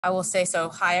I will say so.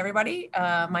 Hi, everybody.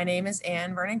 My name is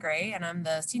Anne Vernon Gray, and I'm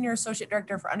the Senior Associate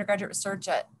Director for Undergraduate Research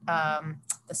at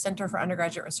the Center for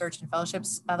Undergraduate Research and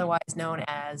Fellowships, otherwise known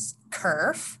as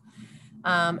CURF.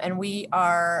 And we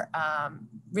are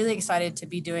really excited to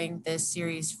be doing this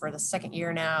series for the second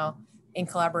year now in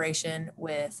collaboration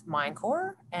with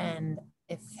MindCORE. And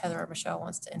if Heather or Michelle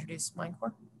wants to introduce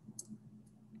MindCORE.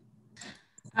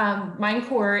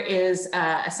 MindCORE is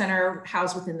a center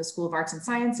housed within the School of Arts and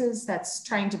Sciences that's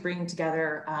trying to bring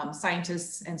together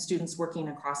scientists and students working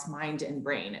across mind and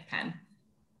brain at Penn.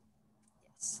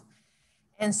 Yes.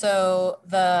 And so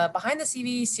the Behind the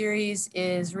CV series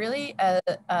is really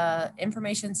a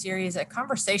information series, a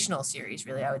conversational series,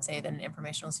 really, I would say, than an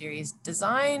informational series,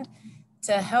 designed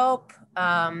to help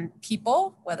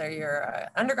people, whether you're an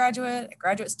undergraduate, a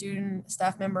graduate student,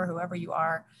 staff member, whoever you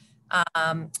are,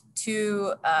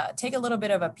 to take a little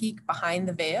bit of a peek behind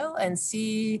the veil and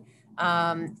see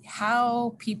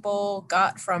how people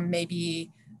got from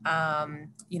maybe,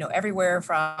 everywhere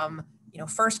from,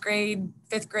 first grade,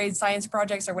 fifth grade science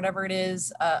projects or whatever it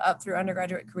is, up through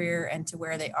undergraduate career and to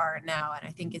where they are now. And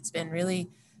I think it's been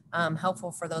really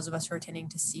helpful for those of us who are attending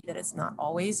to see that it's not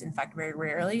always, in fact, very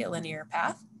rarely, a linear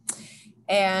path.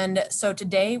 And so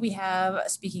today we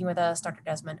have speaking with us Dr.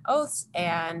 Desmond Oates,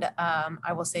 and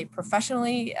I will say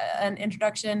professionally an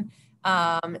introduction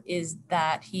is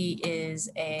that he is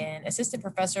an assistant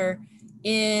professor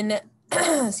in,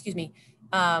 excuse me,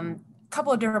 a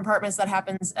couple of different departments that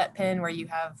happens at Penn where you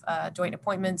have joint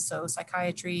appointments, so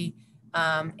psychiatry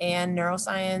and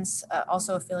neuroscience,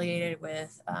 also affiliated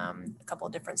with a couple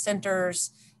of different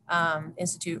centers,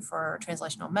 Institute for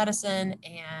Translational Medicine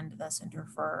and the Center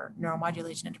for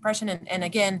Neuromodulation and Depression. And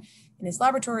again, in his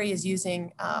laboratory is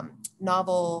using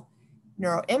novel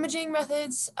neuroimaging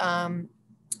methods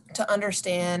to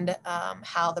understand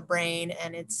how the brain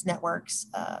and its networks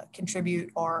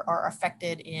contribute or are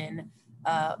affected in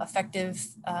affective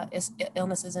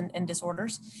illnesses and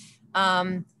disorders.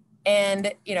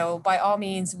 And, by all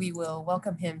means, we will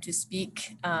welcome him to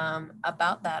speak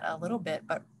about that a little bit,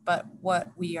 but what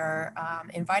we are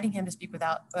inviting him to speak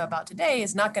about today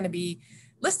is not going to be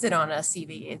listed on a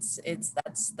CV.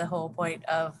 That's the whole point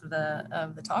of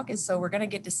the talk, is so we're going to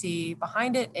get to see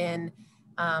behind it and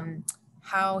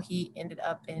how he ended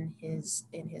up in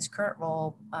his current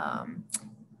role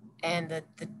and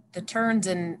the turns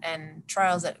and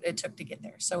trials that it took to get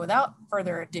there. So without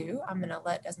further ado, I'm going to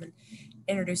let Desmond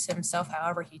introduce himself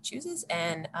however he chooses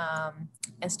and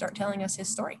start telling us his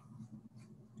story.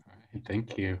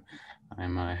 Thank you.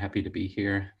 I'm happy to be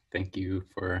here. Thank you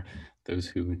for those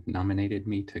who nominated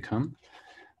me to come.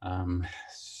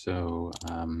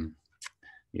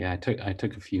 Yeah, I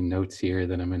took a few notes here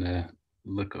that I'm going to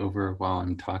look over while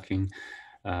I'm talking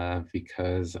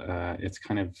because it's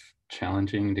kind of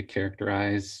challenging to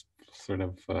characterize sort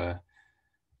of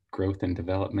growth and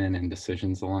development and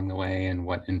decisions along the way and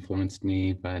what influenced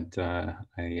me. But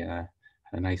I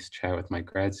a nice chat with my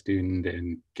grad student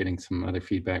and getting some other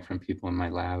feedback from people in my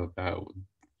lab about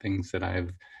things that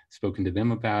I've spoken to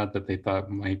them about that they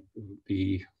thought might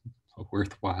be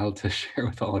worthwhile to share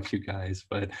with all of you guys.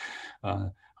 But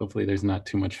hopefully there's not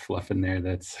too much fluff in there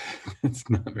that's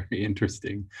not very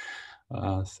interesting.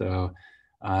 So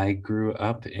I grew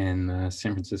up in the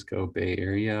San Francisco Bay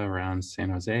Area around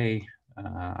San Jose.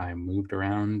 I moved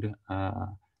around a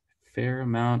fair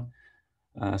amount,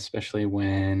 especially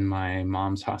when my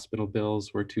mom's hospital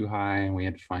bills were too high and we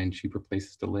had to find cheaper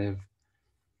places to live.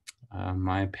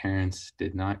 My parents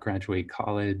did not graduate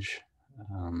college.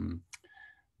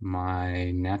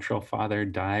 My natural father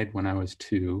died when I was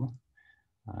 2,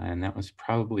 and that was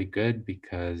probably good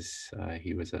because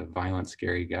he was a violent,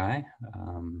 scary guy.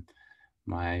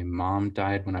 My mom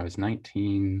died when I was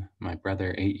 19, my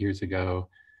brother 8 years ago.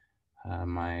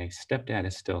 My stepdad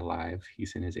is still alive.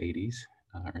 He's in his 80s.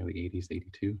 Early 80s,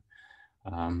 82.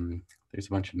 There's a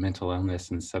bunch of mental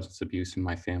illness and substance abuse in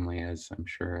my family, as I'm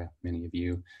sure many of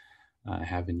you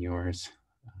have in yours.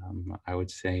 I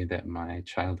would say that my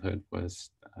childhood was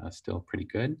still pretty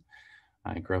good.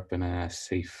 I grew up in a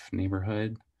safe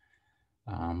neighborhood,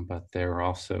 but there were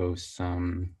also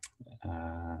some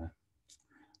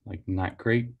like not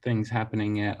great things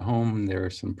happening at home. There were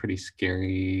some pretty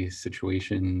scary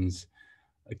situations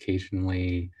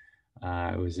occasionally.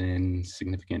 I was in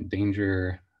significant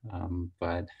danger,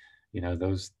 but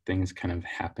those things kind of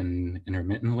happen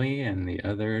intermittently. And the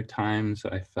other times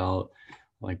I felt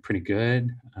like pretty good,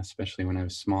 especially when I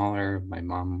was smaller. My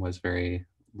mom was very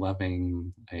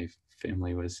loving. My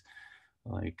family was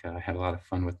Like I had a lot of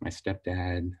fun with my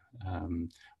stepdad,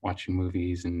 watching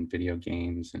movies and video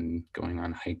games and going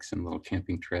on hikes and little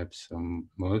camping trips. So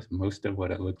most of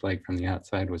what it looked like from the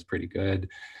outside was pretty good.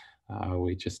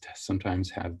 We just sometimes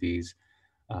have these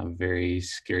very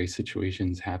scary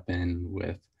situations happen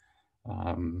with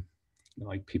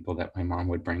like people that my mom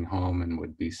would bring home and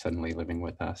would be suddenly living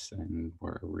with us, and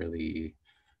were really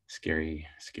scary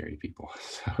people.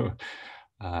 So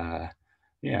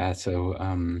yeah, so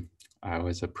I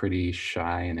was a pretty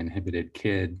shy and inhibited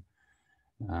kid.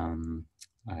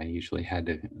 I usually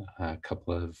had a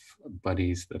couple of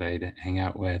buddies that I'd hang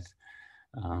out with.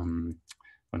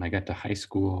 When I got to high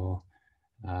school,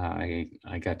 I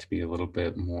got to be a little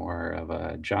bit more of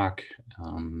a jock.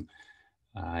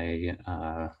 I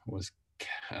was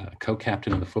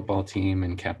co-captain of the football team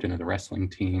and captain of the wrestling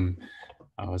team.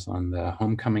 I was on the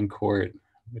homecoming court,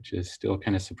 which is still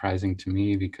kind of surprising to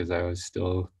me because I was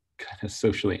still kind of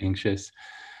socially anxious.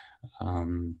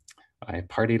 I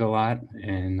partied a lot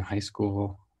in high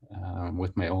school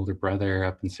with my older brother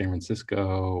up in San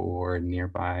Francisco or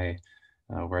nearby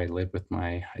where I lived with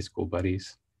my high school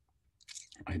buddies.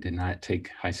 I did not take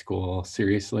high school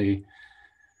seriously.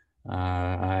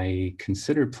 I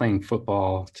considered playing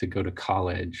football to go to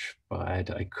college, but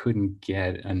I couldn't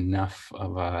get enough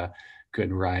of a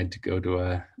good ride to go to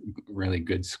a really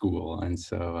good school. And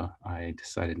so I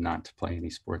decided not to play any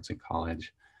sports in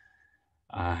college.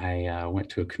 I went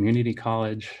to a community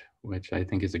college, which I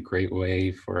think is a great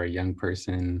way for a young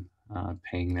person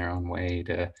paying their own way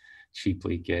to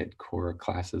cheaply get core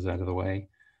classes out of the way.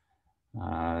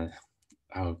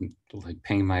 Like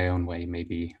paying my own way,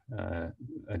 maybe I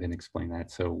didn't explain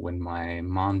that. So when my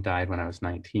mom died when I was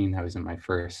 19, I was in my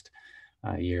first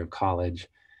year of college,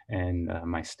 and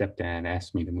my stepdad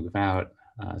asked me to move out.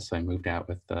 So I moved out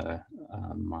with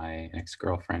my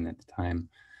ex-girlfriend at the time,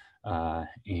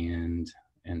 and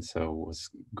so was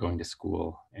going to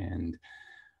school and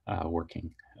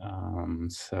working.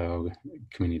 So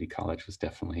community college was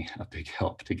definitely a big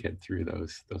help to get through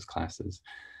those classes.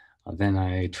 Then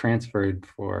I transferred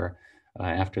for,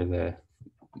 after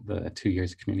the 2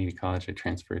 years of community college, I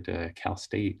transferred to Cal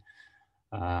State.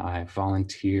 I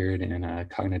volunteered in a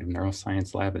cognitive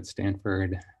neuroscience lab at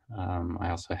Stanford. I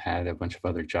also had a bunch of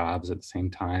other jobs at the same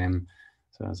time.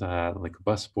 So I was like a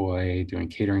busboy doing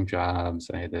catering jobs.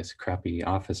 I had this crappy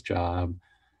office job.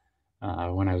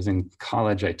 When I was in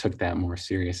college, I took that more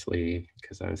seriously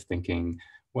because I was thinking,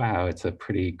 wow, it's a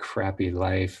pretty crappy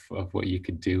life of what you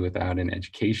could do without an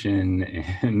education.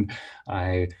 And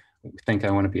I think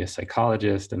I want to be a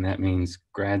psychologist, and that means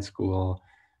grad school.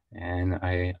 And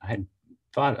I had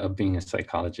thought of being a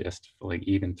psychologist, like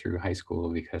even through high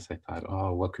school, because I thought,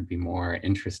 oh, what could be more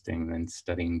interesting than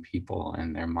studying people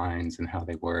and their minds and how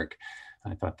they work?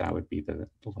 I thought that would be the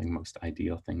like, most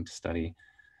ideal thing to study.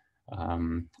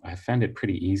 I found it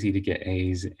pretty easy to get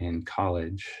A's in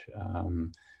college.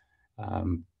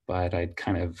 But I'd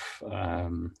kind of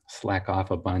slack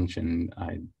off a bunch, and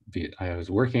I was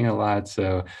working a lot.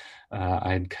 So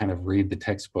I'd kind of read the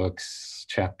textbooks,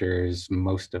 chapters,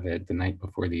 most of it the night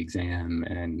before the exam,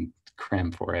 and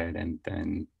cram for it, and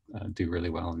then do really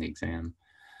well in the exam.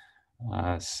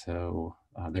 So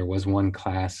there was one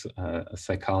class, a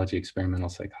psychology, experimental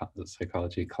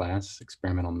psychology class,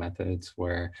 experimental methods,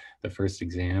 where the first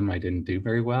exam I didn't do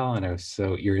very well, and I was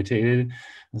so irritated.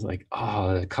 I was like,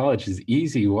 oh, college is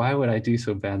easy. Why would I do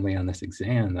so badly on this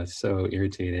exam? That's so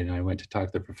irritated. And I went to talk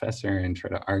to the professor and try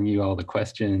to argue all the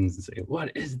questions and say,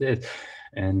 what is this?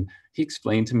 And he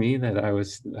explained to me that I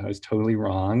was totally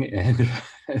wrong. And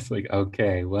it's like,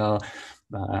 okay, well,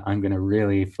 I'm going to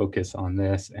really focus on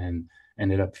this, and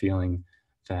ended up feeling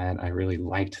that I really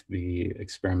liked the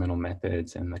experimental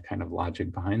methods and the kind of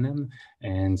logic behind them.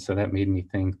 And so that made me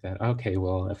think that, okay,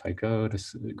 well, if I go to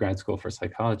grad school for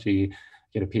psychology,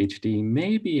 get a PhD,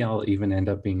 maybe I'll even end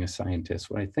up being a scientist.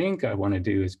 What I think I want to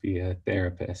do is be a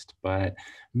therapist, but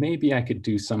maybe I could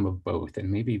do some of both, and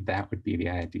maybe that would be the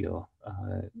ideal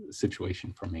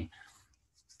situation for me.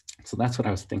 So that's what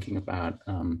I was thinking about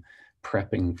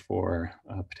prepping for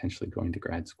potentially going to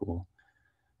grad school.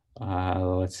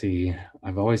 Let's see,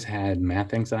 I've always had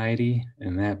math anxiety,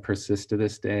 and that persists to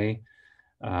this day.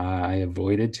 I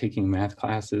avoided taking math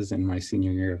classes in my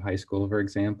senior year of high school, for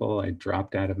example. I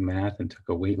dropped out of math and took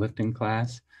a weightlifting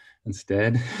class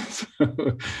instead. So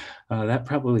that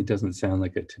probably doesn't sound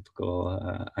like a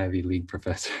typical Ivy League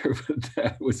professor, but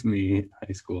that was me in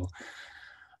high school.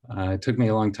 It took me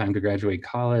a long time to graduate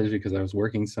college because I was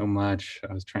working so much.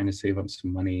 I was trying to save up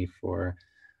some money for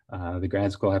the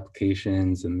grad school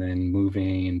applications, and then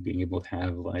moving and being able to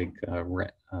have like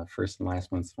first and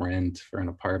last month's rent for an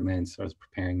apartment. So I was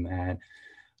preparing that.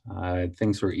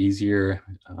 Things were easier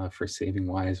for saving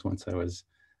wise once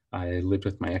I lived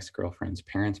with my ex-girlfriend's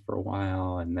parents for a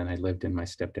while, and then I lived in my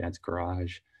stepdad's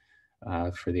garage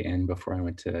for the end before I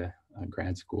went to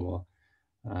grad school.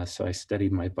 So I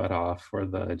studied my butt off for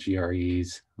the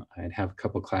GREs. I'd have a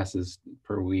couple classes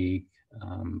per week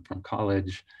from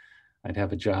college. I'd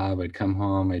have a job, I'd come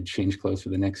home, I'd change clothes for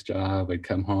the next job, I'd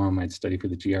come home, I'd study for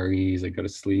the GREs, I'd go to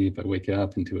sleep, I'd wake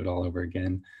up and do it all over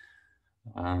again.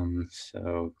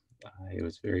 So I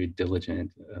was very diligent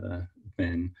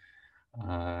then.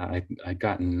 I'd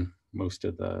gotten most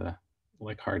of the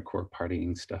like hardcore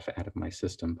partying stuff out of my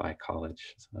system by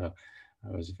college. So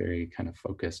I was very kind of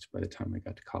focused by the time I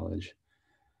got to college.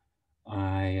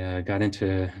 I got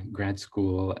into grad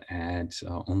school at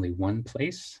only one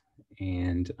place.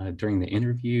 And during the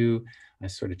interview, I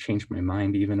sort of changed my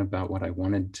mind even about what I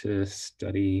wanted to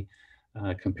study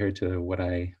compared to what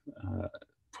I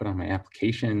put on my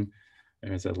application.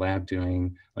 There was a lab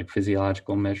doing like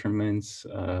physiological measurements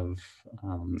of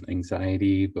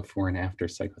anxiety before and after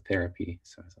psychotherapy.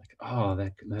 So I was like, oh,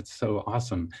 that's so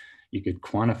awesome. You could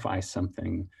quantify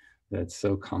something that's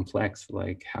so complex,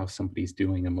 like how somebody's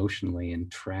doing emotionally, and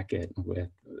track it with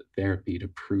therapy to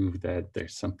prove that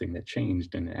there's something that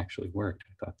changed and it actually worked.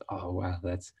 I thought, oh, wow,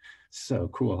 that's so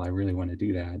cool. I really want to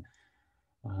do that.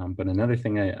 But another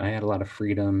thing, I had a lot of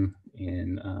freedom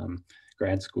in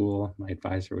grad school. My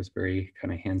advisor was very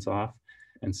kind of hands-off.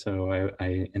 And so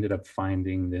I ended up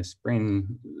finding this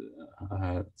brain,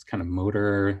 it's kind of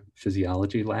motor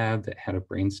physiology lab that had a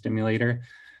brain stimulator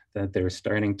that they were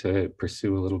starting to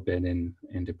pursue a little bit in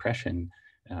depression.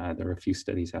 There were a few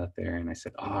studies out there, and I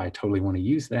said, oh, I totally want to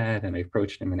use that. And I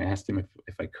approached him and asked him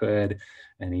if I could,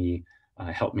 and he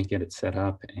helped me get it set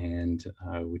up. And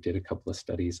we did a couple of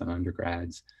studies on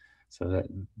undergrads. So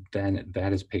that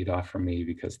has paid off for me,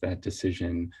 because that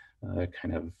decision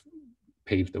kind of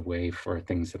paved the way for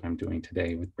things that I'm doing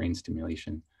today with brain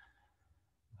stimulation.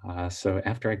 So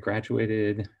after I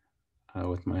graduated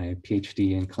with my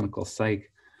PhD in clinical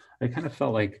psych, I kind of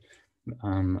felt like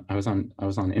I was on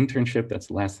internship. That's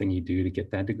the last thing you do to get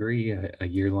that degree, a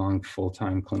year-long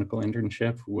full-time clinical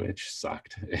internship, which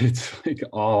sucked. It's like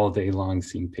all day long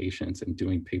seeing patients and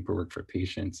doing paperwork for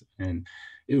patients. And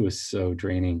it was so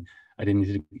draining. I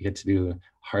didn't get to do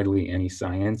hardly any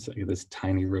science. I had this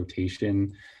tiny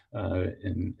rotation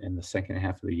in the second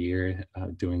half of the year,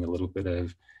 doing a little bit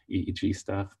of EEG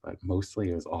stuff, but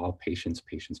mostly it was all patients.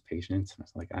 And I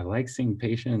was like, I like seeing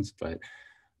patients, but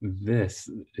this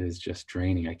is just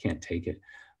draining. I can't take it.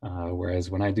 Whereas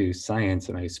when I do science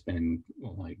and I spend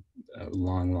like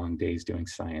long days doing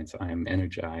science, I'm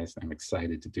energized, I'm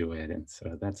excited to do it. And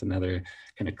so that's another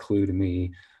kind of clue to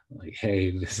me, like,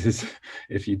 hey, this is,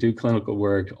 if you do clinical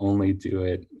work, only do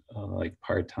it like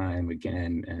part-time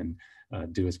again, and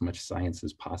do as much science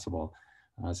as possible.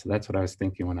 So that's what I was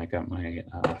thinking when I got my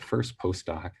first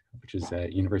postdoc, which is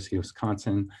at University of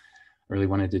Wisconsin. I really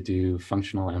wanted to do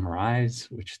functional MRIs,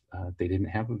 which they didn't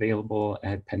have available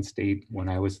at Penn State when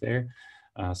I was there.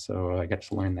 So I got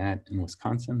to learn that in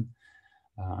Wisconsin.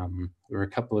 We were a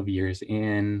couple of years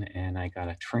in, and I got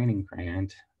a training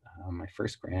grant, my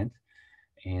first grant.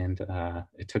 And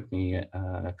it took me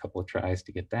a couple of tries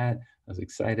to get that. I was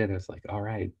excited. I was like, all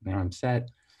right, now I'm set.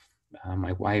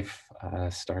 My wife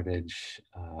started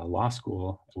law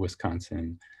school at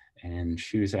Wisconsin, and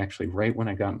she was actually, right when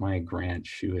I got my grant,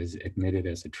 she was admitted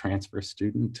as a transfer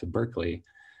student to Berkeley.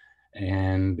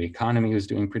 And the economy was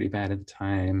doing pretty bad at the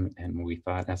time. And we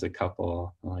thought as a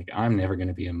couple, like, I'm never going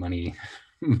to be a money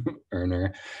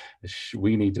earner.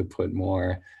 We need to put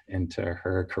more into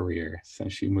her career. So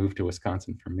she moved to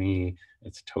Wisconsin for me.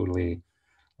 It's totally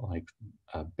like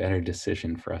a better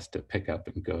decision for us to pick up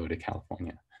and go to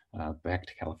California, back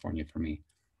to California for me.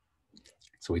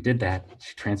 So we did that.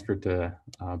 She transferred to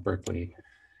Berkeley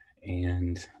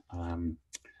and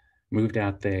moved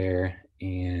out there,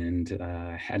 and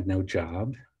had no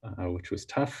job, which was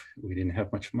tough. We didn't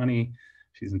have much money.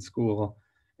 She's in school.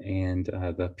 And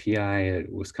the PI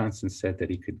at Wisconsin said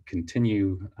that he could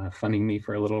continue funding me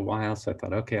for a little while. So I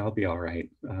thought, okay, I'll be all right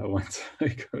once I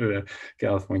go to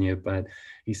California. But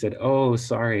he said, oh,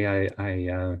 sorry,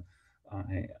 I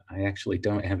actually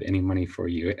don't have any money for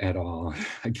you at all.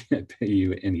 I can't pay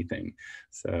you anything.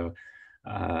 So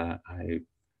I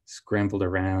scrambled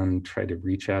around, tried to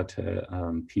reach out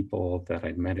to people that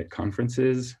I'd met at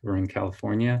conferences who were in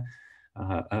California,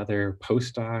 other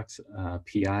postdocs,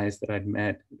 PIs that I'd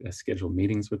met, scheduled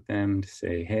meetings with them to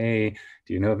say, hey,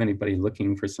 do you know of anybody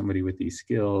looking for somebody with these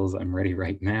skills? I'm ready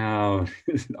right now.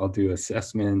 I'll do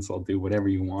assessments. I'll do whatever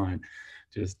you want.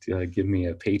 Just give me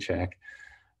a paycheck.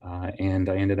 And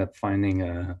I ended up finding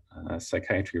a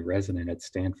psychiatry resident at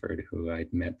Stanford who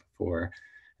I'd met before.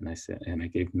 And I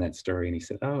gave him that story, and he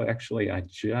said, "Oh, actually, I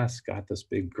just got this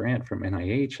big grant from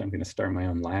NIH. I'm going to start my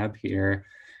own lab here.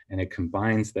 And it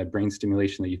combines that brain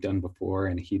stimulation that you've done before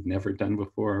and he'd never done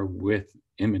before with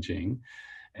imaging."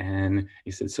 And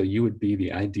he said, "So you would be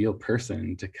the ideal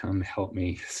person to come help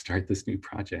me start this new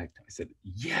project." I said,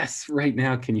 "Yes, right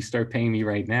now. Can you start paying me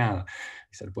right now?"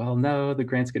 He said, "Well, no, the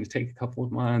grant's going to take a couple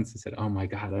of months." I said, "Oh my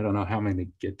God, I don't know how I'm going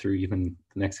to get through even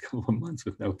the next couple of months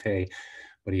with no pay."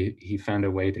 But he found a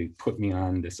way to put me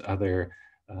on this other,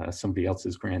 somebody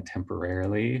else's grant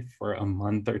temporarily for a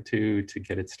month or two to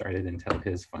get it started until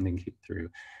his funding came through.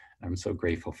 I'm so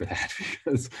grateful for that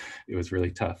because it was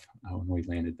really tough when we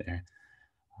landed there.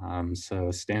 So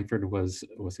Stanford was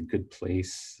a good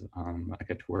place. I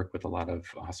got to work with a lot of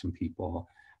awesome people.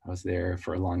 I was there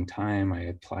for a long time. I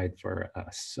applied for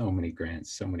so many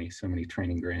grants, so many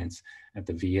training grants at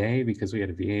the VA because we had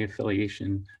a VA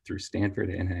affiliation through Stanford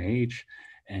and NIH,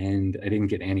 and I didn't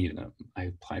get any of them. I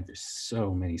applied for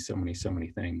so many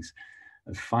things.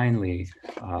 And finally,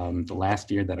 the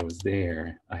last year that I was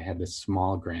there, I had this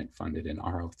small grant funded in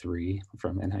R03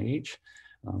 from NIH,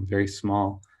 very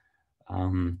small.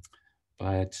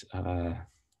 But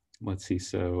let's see,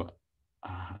 so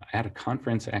at a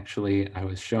conference, actually, I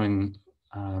was showing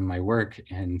my work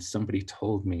and somebody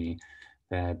told me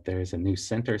that there's a new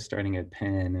center starting at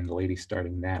Penn and the lady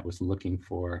starting that was looking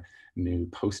for new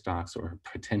postdocs or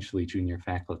potentially junior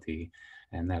faculty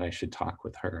and that I should talk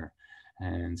with her.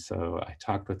 And so I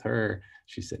talked with her.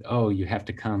 She said, "Oh, you have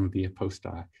to come be a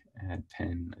postdoc at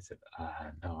Penn." I said,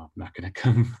 "No, I'm not going to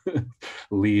come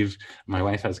leave. My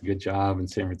wife has a good job in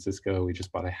San Francisco. We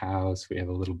just bought a house. We have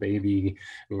a little baby.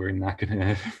 We're not going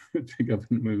to pick up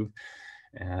and move,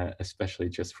 especially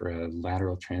just for a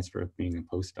lateral transfer of being a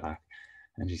postdoc."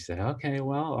 And she said, "Okay,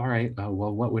 well, all right. Well,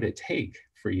 what would it take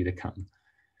for you to come?"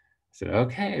 I said,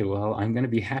 "Okay, well, I'm going to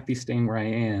be happy staying where I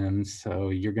am. So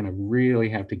you're going to really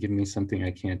have to give me something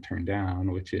I can't turn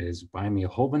down, which is buy me a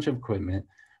whole bunch of equipment,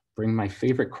 bring my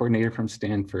favorite coordinator from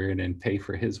Stanford and pay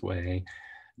for his way,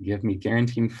 give me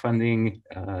guaranteed funding,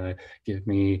 give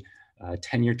me a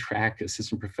tenure track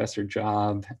assistant professor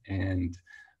job, and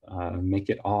make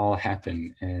it all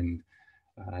happen." And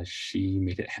she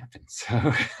made it happen. So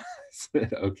I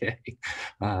said, "Okay,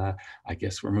 I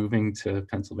guess we're moving to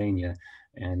Pennsylvania."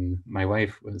 And my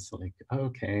wife was like,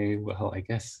 "Okay, well, I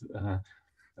guess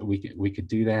we could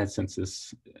do that since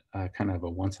this kind of a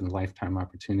once in a lifetime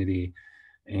opportunity."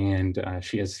 And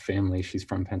she has family. She's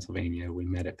from Pennsylvania. We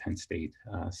met at Penn State.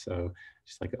 So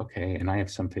she's like, "Okay." And I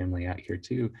have some family out here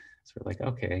too. So we're like,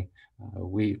 "Okay,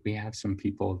 we have some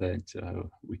people that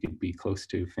we could be close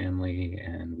to, family,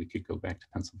 and we could go back to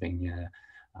Pennsylvania."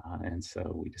 And so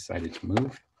we decided to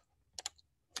move.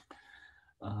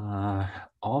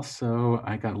 Also,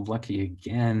 I got lucky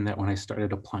again that when I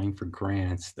started applying for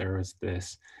grants, there was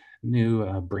this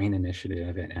new brain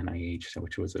initiative at NIH,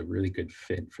 which was a really good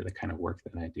fit for the kind of work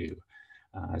that I do.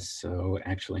 So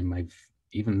actually,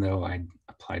 even though I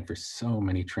applied for so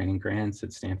many training grants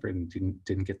at Stanford and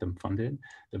didn't get them funded,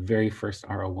 the very first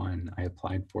R01, I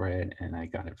applied for it and I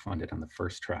got it funded on the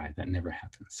first try. That never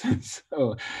happens.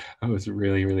 So I was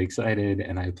really excited,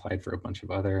 and I applied for a bunch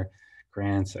of other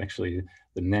grants. Actually,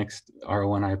 the next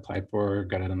R01 I applied for,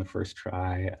 got it on the first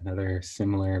try. Another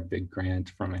similar big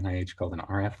grant from NIH called an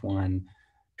RF1,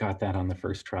 got that on the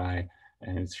first try.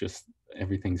 And it's just,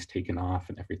 everything's taken off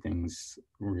and everything's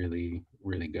really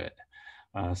good.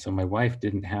 So my wife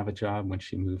didn't have a job when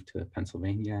she moved to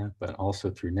Pennsylvania, but also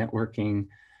through networking,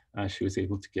 she was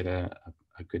able to get a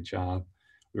good job.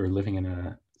 We were living in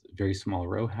a very small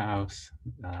row house,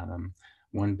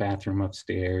 1 bathroom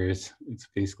upstairs. It's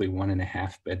basically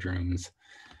 1.5 bedrooms.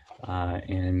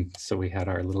 And so we had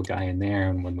our little guy in there.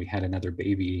 And when we had another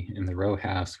baby in the row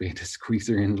house, we had to squeeze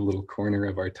her in the little corner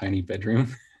of our tiny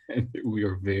bedroom. And we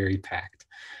were very packed,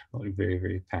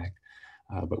 very packed.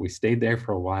 But we stayed there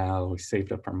for a while. We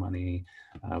saved up our money.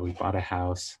 We bought a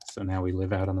house. So now we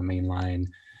live out on the main line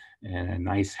in a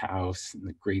nice house in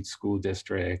a great school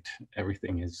district.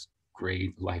 Everything is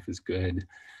great. Life is good.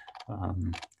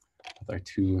 With our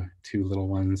two little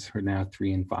ones who are now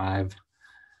 3 and 5.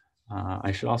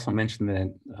 I should also mention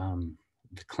that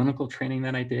the clinical training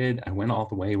that I did, I went all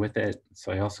the way with it.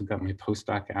 So I also got my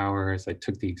postdoc hours. I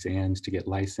took the exams to get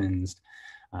licensed,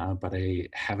 but I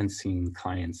haven't seen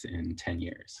clients in 10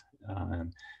 years.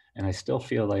 And I still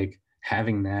feel like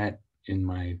having that in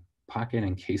my pocket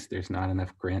in case there's not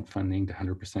enough grant funding to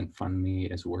 100% fund me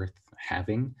is worth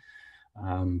having.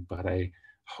 But I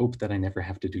hope that I never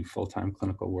have to do full-time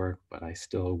clinical work, but I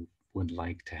still would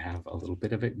like to have a little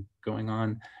bit of it going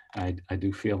on. I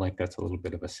do feel like that's a little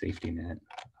bit of a safety net.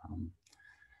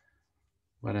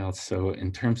 What else? So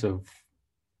in terms of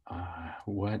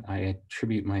what I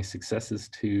attribute my successes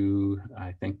to,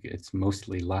 I think it's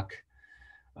mostly luck.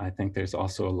 I think there's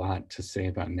also a lot to say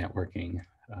about networking.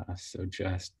 So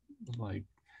just like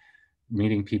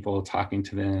meeting people, talking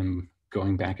to them,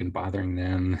 going back and bothering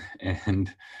them,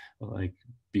 and like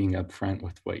being upfront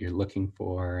with what you're looking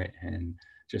for, and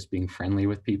just being friendly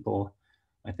with people.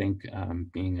 I think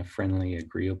being a friendly,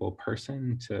 agreeable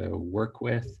person to work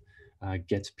with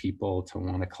gets people to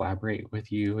want to collaborate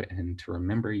with you and to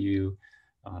remember you,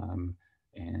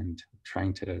 and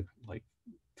trying to like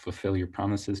fulfill your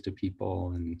promises to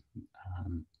people and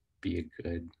be a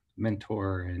good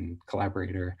mentor and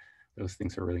collaborator. Those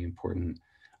things are really important.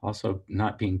 Also,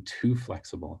 not being too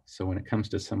flexible. So when it comes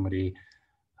to somebody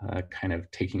kind of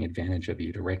taking advantage of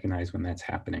you, to recognize when that's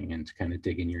happening and to kind of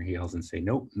dig in your heels and say,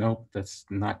 nope, nope, that's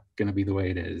not going to be the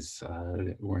way it is.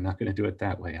 We're not going to do it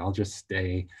that way. I'll just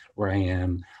stay where I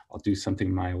am. I'll do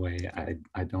something my way.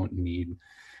 I don't need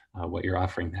what you're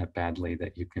offering that badly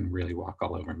that you can really walk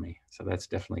all over me. So that's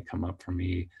definitely come up for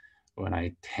me when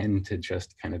I tend to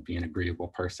just kind of be an agreeable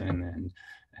person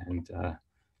and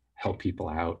help people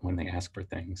out when they ask for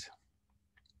things.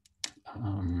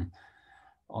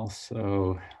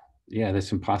 Also, yeah,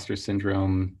 this imposter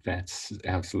syndrome, that's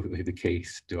absolutely the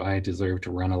case. Do I deserve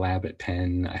to run a lab at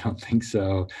Penn? I don't think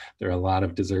so. There are a lot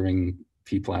of deserving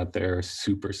people out there,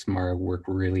 super smart, work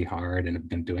really hard, and have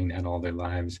been doing that all their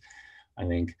lives. I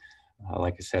think,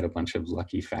 like I said, a bunch of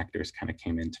lucky factors kind of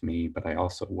came into me, but I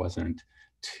also wasn't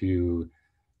too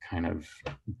kind of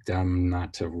dumb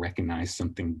not to recognize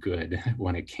something good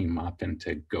when it came up and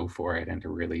to go for it and to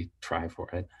really try for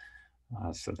it.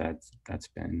 So that's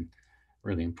been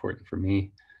really important for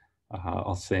me.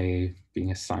 I'll say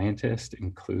being a scientist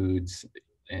includes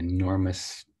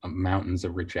enormous mountains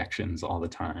of rejections all the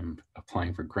time,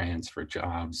 applying for grants, for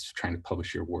jobs, trying to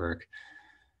publish your work.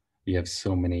 You have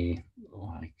so many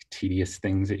like tedious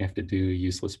things that you have to do,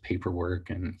 useless paperwork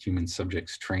and human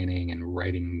subjects training and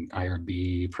writing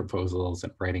IRB proposals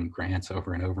and writing grants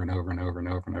over and over and over and over and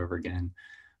over and over again.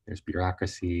 There's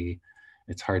bureaucracy.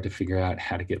 It's hard to figure out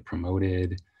how to get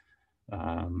promoted.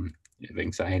 You have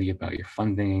anxiety about your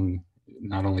funding,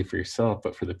 not only for yourself,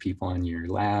 but for the people in your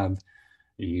lab.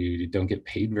 You don't get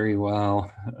paid very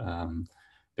well.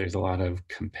 There's a lot of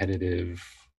competitive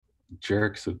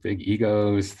jerks with big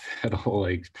egos that'll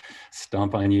like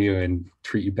stomp on you and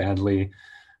treat you badly.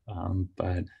 You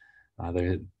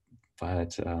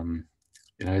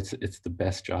know, it's the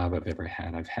best job I've ever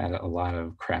had. I've had a lot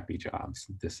of crappy jobs.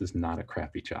 This is not a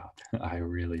crappy job. I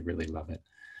really, really love it.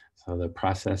 So the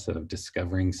process of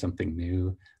discovering something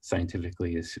new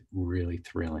scientifically is really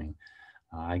thrilling.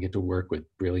 I get to work with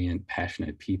brilliant,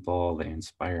 passionate people. They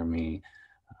inspire me.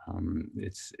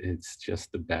 It's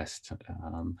just the best.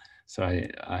 So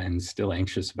I'm still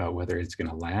anxious about whether it's going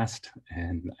to last,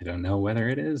 and I don't know whether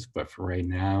it is, but for right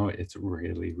now, it's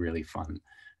really, really fun.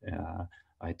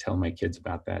 I tell my kids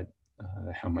about that,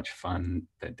 how much fun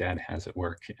that Dad has at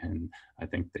work, and I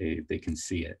think they can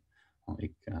see it.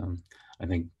 Like, I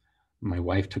think my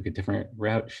wife took a different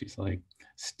route. She's like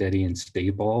steady and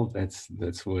stable. That's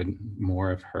what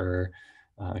more of her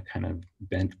kind of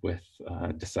bent with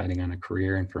deciding on a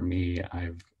career. And for me,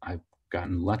 I've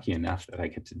gotten lucky enough that I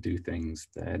get to do things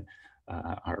that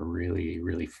are really,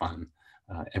 really fun.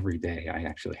 Every day I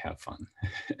actually have fun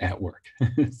at work.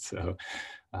 So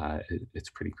it's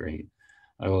pretty great.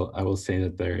 I will say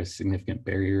that there are significant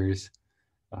barriers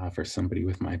for somebody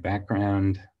with my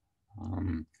background.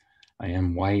 I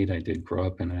am white. I did grow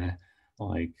up in a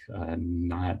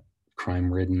not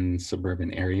crime-ridden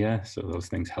suburban area, so those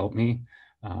things help me.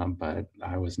 But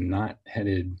I was not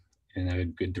headed in a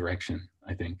good direction,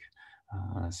 I think.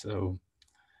 So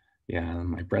yeah,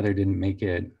 my brother didn't make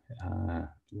it.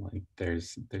 Like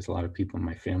there's a lot of people in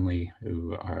my family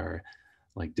who are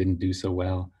like didn't do so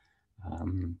well.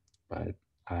 But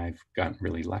I've gotten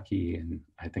really lucky, and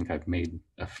I think I've made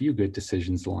a few good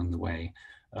decisions along the way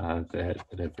that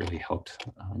have really helped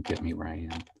get me where I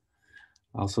am.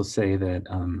 I'll also say that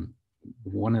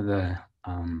one of the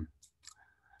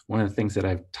things that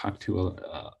I've talked to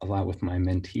a lot with my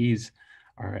mentees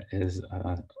is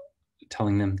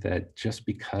telling them that just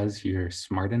because you're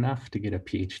smart enough to get a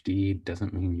PhD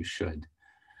doesn't mean you should,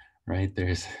 right?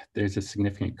 There's a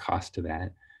significant cost to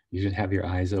that. You should have your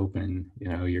eyes open. You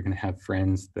know, you're going to have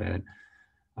friends that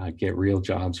get real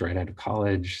jobs right out of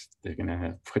college. They're going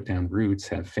to put down roots,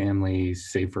 have families,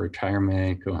 save for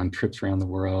retirement, go on trips around the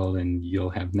world, and you'll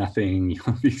have nothing.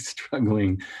 You'll be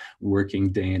struggling,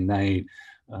 working day and night.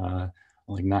 A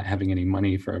like not having any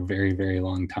money for a very, very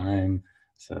long time.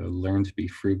 So learn to be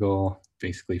frugal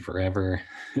basically forever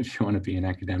if you want to be an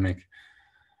academic.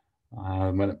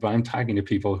 But I'm talking to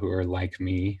people who are like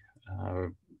me,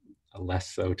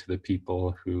 less so to the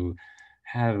people who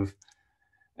have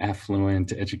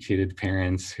affluent, educated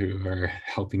parents who are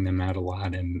helping them out a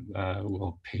lot and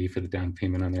will pay for the down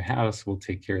payment on their house, will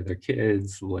take care of their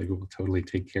kids, like will totally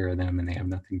take care of them and they have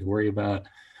nothing to worry about.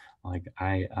 Like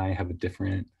I have a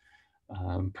different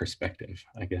perspective,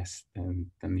 I guess, than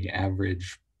the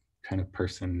average kind of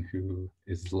person who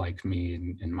is like me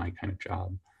in my kind of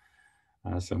job.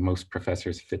 So most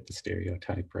professors fit the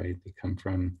stereotype, right? They come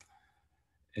from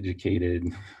educated,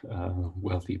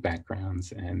 wealthy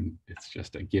backgrounds, and it's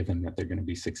just a given that they're going to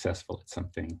be successful at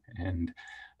something. And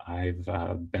I've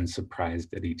been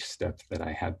surprised at each step that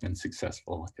I have been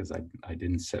successful because I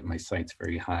didn't set my sights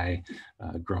very high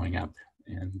growing up.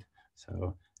 And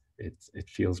so it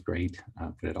feels great,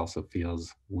 but it also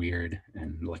feels weird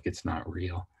and like it's not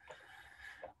real.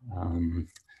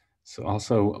 So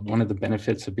also one of the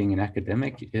benefits of being an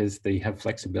academic is they have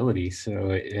flexibility. So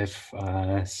if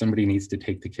somebody needs to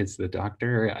take the kids to the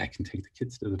doctor, I can take the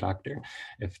kids to the doctor.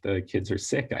 If the kids are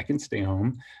sick, I can stay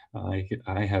home.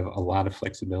 I have a lot of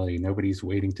flexibility. Nobody's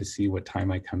waiting to see what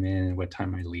time I come in and what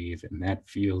time I leave. And that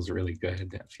feels really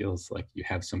good. That feels like you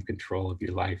have some control of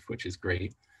your life, which is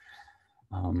great.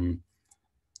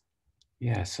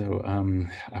 Yeah, so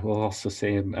I will also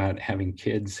say about having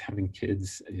kids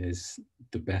is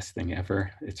the best thing ever.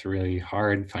 It's really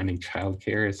hard. Finding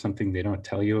childcare is something they don't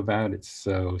tell you about. It's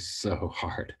so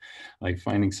hard. Like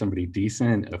finding somebody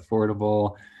decent,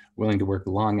 affordable, willing to work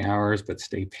long hours, but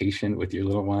stay patient with your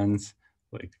little ones.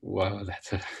 Like, wow,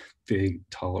 that's a big,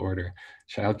 tall order.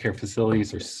 Childcare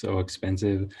facilities are so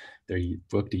expensive. They're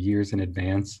booked years in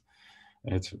advance.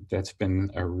 That's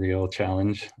been a real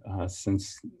challenge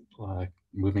since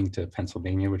moving to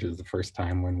Pennsylvania, which is the first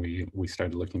time when we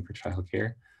started looking for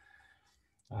childcare.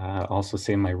 Also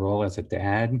say my role as a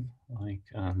dad, like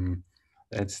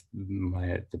that's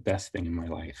the best thing in my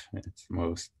life. It's the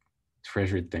most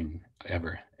treasured thing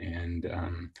ever. And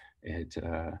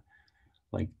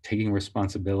like taking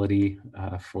responsibility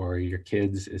for your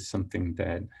kids is something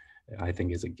that I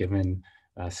think is a given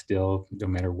still, no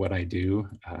matter what I do,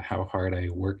 how hard I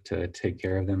work to take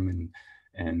care of them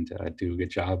and do a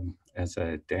good job as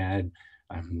a dad.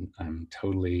 I'm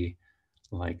totally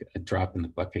like a drop in the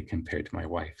bucket compared to my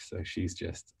wife. So she's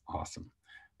just awesome.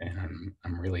 And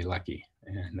I'm really lucky.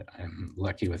 And I'm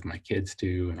lucky with my kids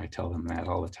too. And I tell them that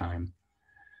all the time.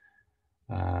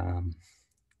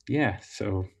 Yeah,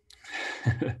 so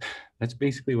that's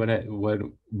basically what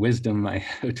wisdom I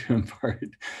have to impart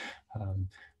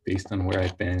based on where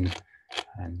I've been.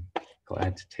 I'm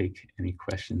glad to take any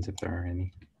questions if there are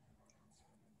any.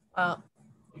 Well,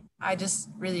 I just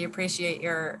really appreciate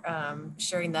your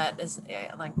sharing that as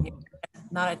like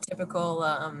not a typical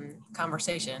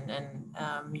conversation,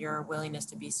 and your willingness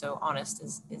to be so honest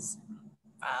is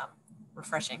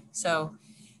refreshing. So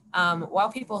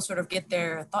while people sort of get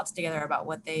their thoughts together about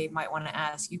what they might want to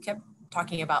ask, you kept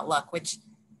talking about luck, which,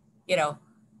 you know,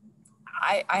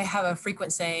 I have a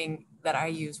frequent saying that I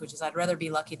use, which is I'd rather be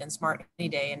lucky than smart any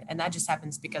day. And that just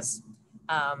happens because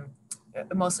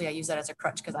mostly I use that as a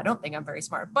crutch because I don't think I'm very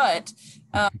smart. But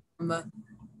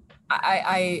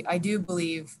I do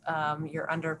believe you're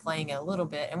underplaying it a little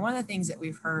bit. And one of the things that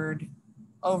we've heard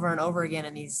over and over again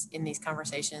in these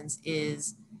conversations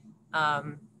is,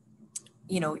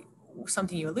 you know,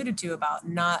 something you alluded to about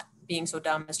not being so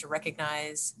dumb as to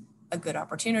recognize a good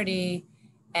opportunity.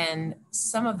 And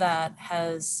some of that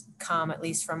has come, at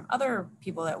least from other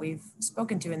people that we've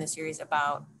spoken to in the series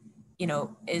about, you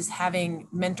know, is having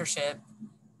mentorship,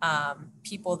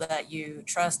 people that you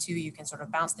trust, who you can sort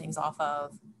of bounce things off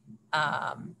of,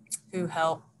 who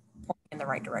help point in the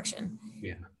right direction.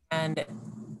 Yeah. And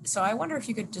so I wonder if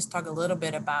you could just talk a little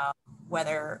bit about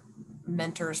whether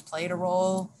mentors played a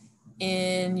role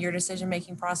in your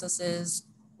decision-making processes,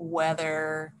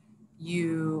 whether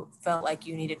you felt like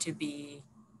you needed to be,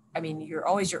 I mean, you're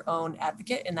always your own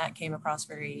advocate, and that came across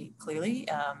very clearly,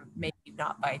 maybe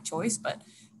not by choice, but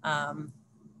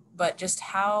just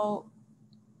how,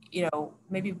 you know,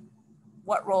 maybe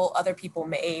what role other people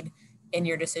made in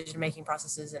your decision-making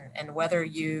processes, and whether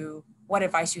what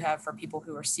advice you have for people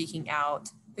who are seeking out,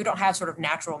 who don't have sort of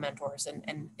natural mentors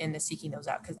and in the seeking those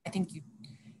out. Because I think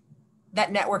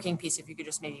that networking piece, if you could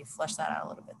just maybe flesh that out a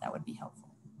little bit, that would be helpful.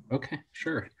 Okay,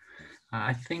 sure.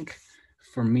 I think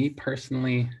for me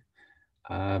personally,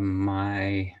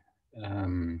 my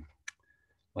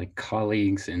like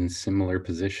colleagues in similar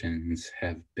positions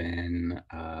have been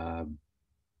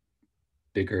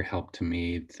bigger help to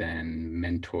me than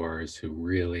mentors who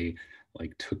really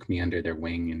like took me under their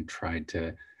wing and tried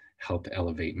to help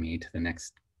elevate me to the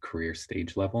next career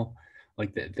stage level.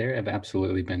 Like there have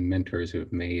absolutely been mentors who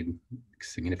have made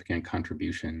significant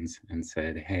contributions and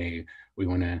said, hey, we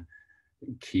want to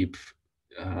keep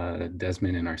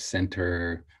Desmond in our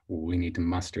center. We need to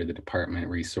muster the department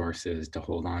resources to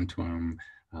hold on to him.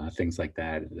 Things like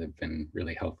that have been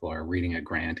really helpful. Or reading a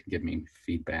grant and giving me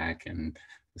feedback and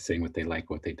saying what they like,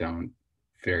 what they don't.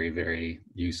 Very, very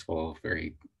useful,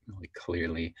 very like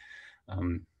clearly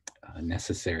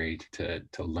necessary to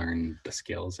learn the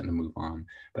skills and to move on.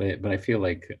 But I feel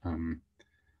like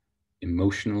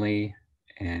emotionally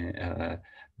and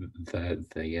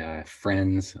the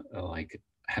friends like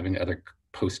having other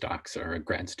postdocs or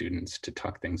grad students to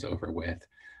talk things over with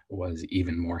was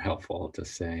even more helpful to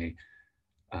say,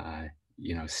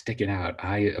 you know, stick it out.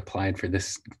 I applied for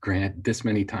this grant this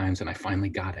many times and I finally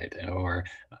got it. Or,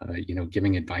 you know,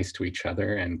 giving advice to each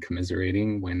other and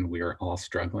commiserating when we're all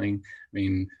struggling. I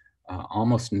mean,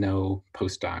 almost no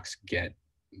postdocs get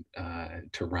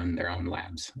to run their own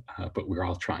labs, but we're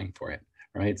all trying for it,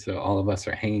 right? So all of us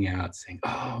are hanging out saying,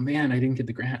 oh man, I didn't get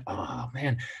the grant. Oh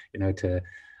man, you know, to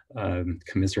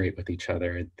commiserate with each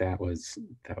other. That was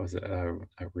a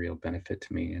real benefit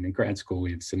to me. And in grad school,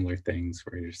 we have similar things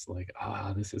where you're just like,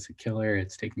 oh, this is a killer.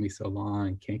 It's taking me so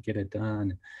long, can't get it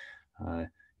done.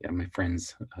 Yeah, my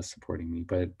friends supporting me,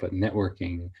 but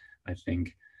networking, I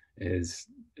think, is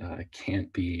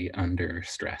can't be under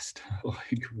stressed.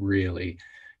 Like really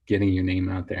getting your name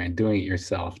out there and doing it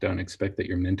yourself. Don't expect that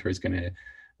your mentor is going to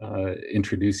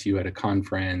introduce you at a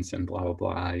conference and blah, blah,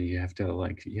 blah. You have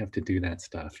to do that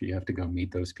stuff. You have to go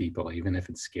meet those people, even if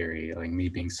it's scary. Like me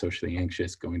being socially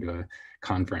anxious, going to a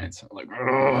conference, I'm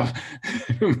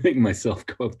like, make myself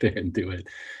go up there and do it.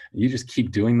 You just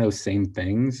keep doing those same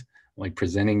things, like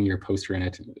presenting your poster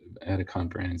at a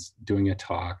conference, doing a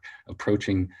talk,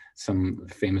 approaching some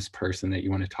famous person that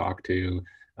you want to talk to.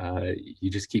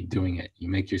 You just keep doing it. You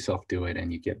make yourself do it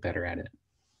and you get better at it.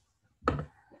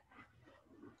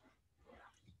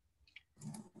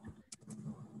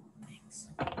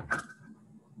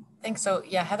 Thanks. So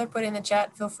yeah, Heather put in the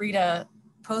chat, feel free to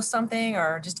post something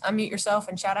or just unmute yourself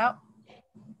and shout out.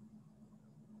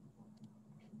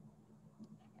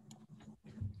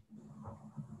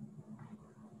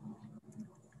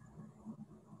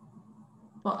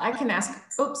 Well, I can ask,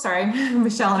 oops, sorry.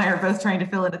 Michelle and I are both trying to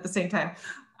fill in at the same time.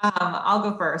 I'll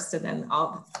go first and then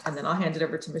I'll hand it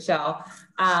over to Michelle.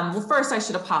 Well, first I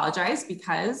should apologize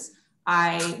because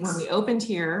when we opened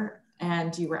here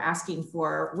and you were asking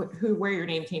for where your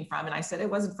name came from, and I said it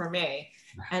wasn't for me.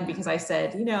 And because I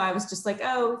said, you know, I was just like,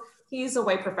 oh, he's a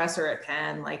white professor at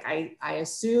Penn. Like I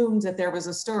assumed that there was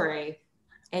a story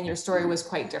and your story was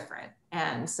quite different.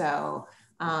 And so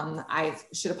I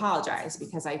should apologize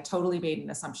because I totally made an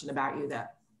assumption about you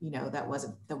that, you know, that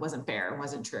wasn't fair,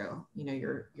 wasn't true. You know,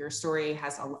 your story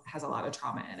has a lot of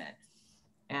trauma in it.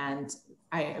 And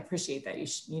I appreciate that you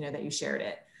shared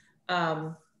it.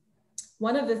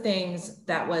 One of the things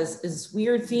that was this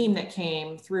weird theme that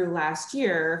came through last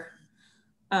year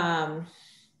was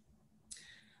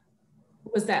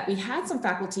that we had some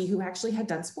faculty who actually had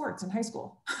done sports in high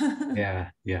school. Yeah.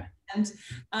 And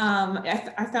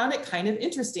I found it kind of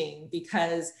interesting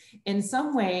because in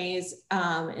some ways,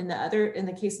 in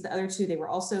the case of the other two, they were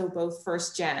also both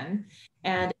first gen.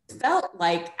 And it felt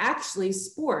like actually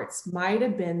sports might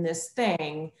have been this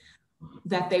thing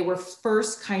that they were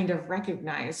first kind of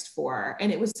recognized for.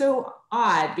 And it was so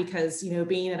odd because, you know,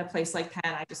 being in a place like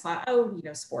Penn, I just thought, oh, you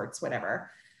know, sports,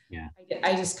 whatever. Yeah.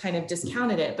 I just kind of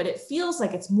discounted it, but it feels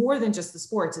like it's more than just the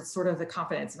sports. It's sort of the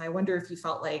confidence. And I wonder if you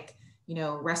felt like, you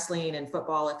know, wrestling and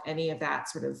football, if any of that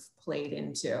sort of played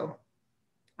into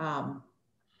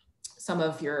some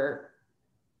of your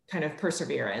kind of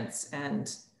perseverance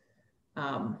and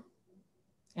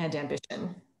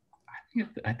ambition.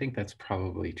 I think that's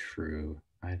probably true.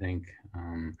 I think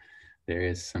there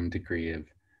is some degree of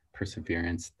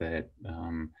perseverance that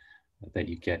that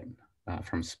you get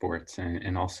from sports,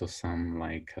 and also some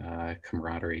like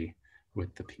camaraderie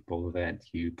with the people that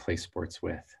you play sports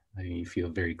with. You feel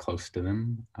very close to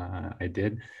them. I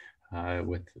did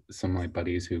with some of my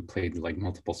buddies who played like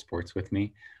multiple sports with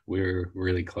me. We're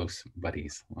really close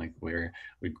buddies. Like we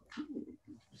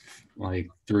like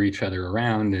threw each other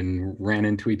around and ran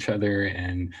into each other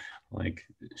and like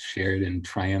shared in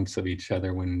triumphs of each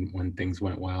other when things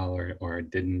went well or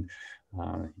didn't.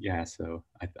 Yeah, so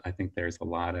I think there's a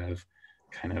lot of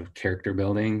kind of character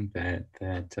building that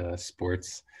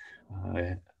sports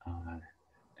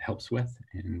helps with,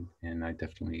 and I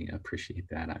definitely appreciate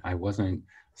that. I wasn't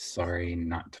sorry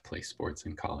not to play sports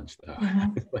in college though.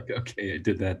 Like, okay, I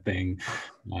did that thing.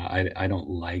 I don't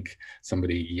like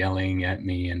somebody yelling at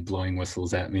me and blowing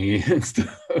whistles at me and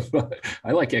stuff.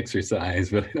 I like exercise,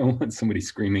 but I don't want somebody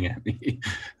screaming at me.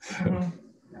 So.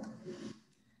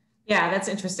 Yeah, that's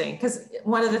interesting, because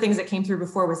one of the things that came through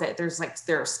before was that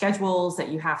there are schedules that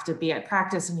you have to be at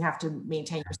practice and you have to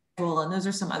maintain your schedule, and those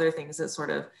are some other things that sort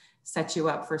of set you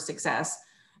up for success.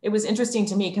 It was interesting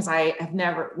to me because I have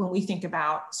never, when we think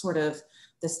about sort of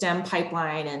the STEM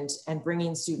pipeline and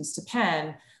bringing students to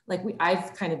Penn, like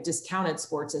I've kind of discounted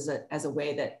sports as a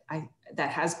way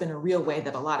that has been a real way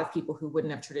that a lot of people who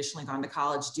wouldn't have traditionally gone to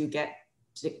college do get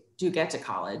to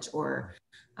college, or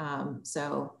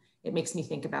so. It makes me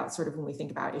think about sort of when we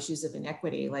think about issues of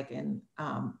inequity, like in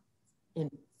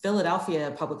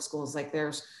Philadelphia public schools, like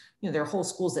there are whole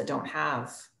schools that don't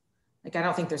have, like, I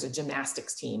don't think there's a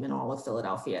gymnastics team in all of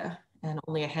Philadelphia, and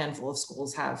only a handful of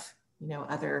schools have,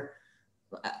 other,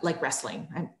 like wrestling.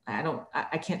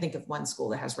 I can't think of one school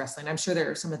that has wrestling. I'm sure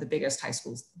there are some of the biggest high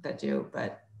schools that do,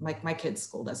 but my kid's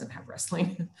school doesn't have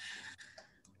wrestling.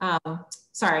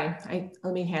 Sorry,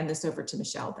 let me hand this over to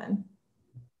Michelle then.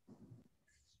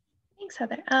 Thanks,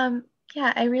 Heather.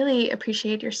 Yeah, I really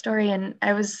appreciate your story, and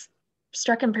I was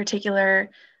struck in particular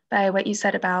by what you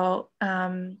said about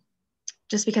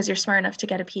just because you're smart enough to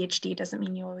get a PhD doesn't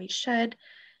mean you always should.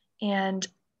 And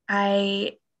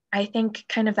I think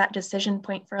kind of that decision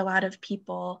point for a lot of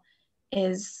people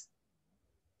is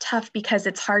tough because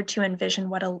it's hard to envision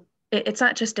it's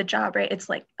not just a job, right? It's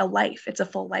like a life, it's a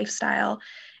full lifestyle.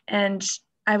 And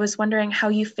I was wondering how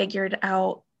you figured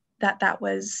out that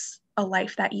was a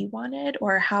life that you wanted,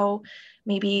 or how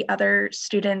maybe other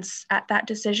students at that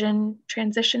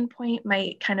transition point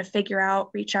might kind of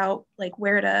reach out, like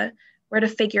where to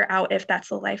figure out if that's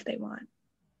the life they want.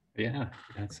 Yeah,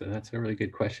 that's a really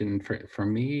good question. For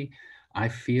me, I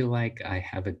feel like I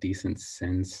have a decent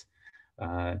sense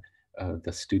of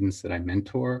the students that I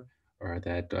mentor or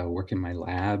that work in my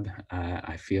lab.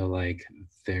 I feel like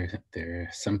there are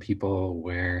some people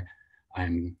where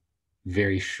I'm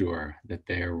very sure that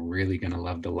they're really going to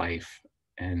love the life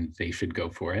and they should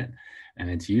go for it. And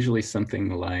it's usually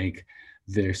something like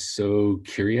they're so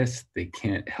curious they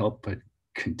can't help but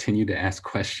continue to ask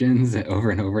questions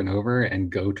over and over and over and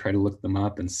go try to look them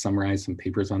up and summarize some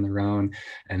papers on their own.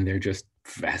 And they're just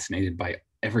fascinated by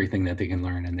everything that they can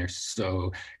learn. And they're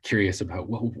so curious about,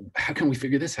 well, how can we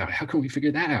figure this out? How can we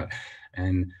figure that out?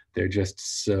 And they're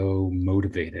just so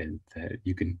motivated that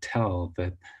you can tell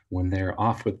that when they're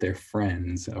off with their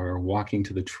friends or walking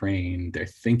to the train, they're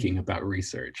thinking about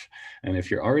research. And if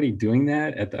you're already doing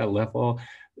that at that level,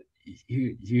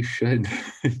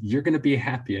 you're going to be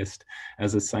happiest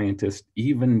as a scientist,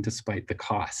 even despite the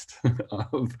cost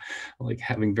of like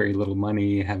having very little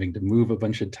money, having to move a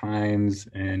bunch of times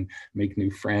and make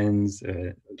new friends,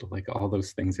 like all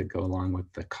those things that go along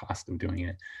with the cost of doing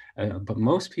it. But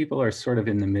most people are sort of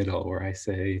in the middle, where I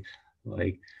say,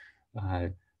 like,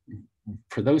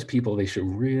 for those people, they should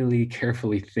really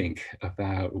carefully think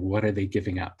about what are they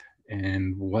giving up,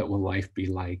 and what will life be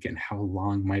like, and how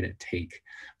long might it take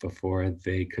before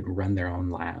they could run their own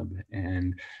lab,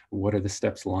 and what are the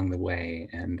steps along the way,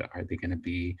 and are they going to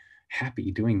be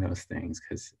happy doing those things?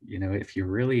 Because, if you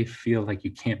really feel like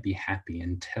you can't be happy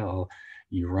until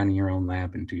you run your own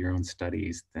lab and do your own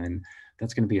studies, then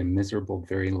that's going to be a miserable,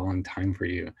 very long time for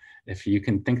you. If you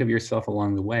can think of yourself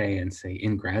along the way and say,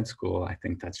 in grad school, I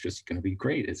think that's just going to be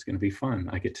great. It's going to be fun.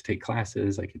 I get to take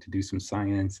classes. I get to do some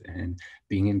science, and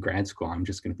being in grad school, I'm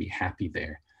just going to be happy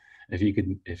there. If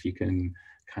you can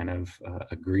kind of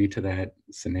agree to that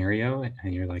scenario,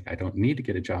 and you're like, I don't need to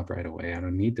get a job right away. I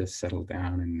don't need to settle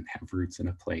down and have roots in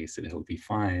a place. It'll be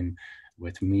fine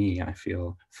with me. I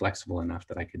feel flexible enough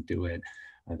that I could do it.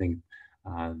 I think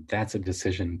that's a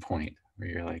decision point where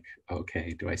you're like,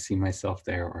 okay, do I see myself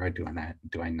there, or do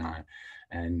I not?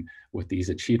 And with these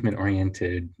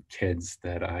achievement-oriented kids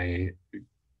that I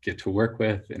get to work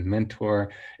with and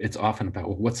mentor, it's often about,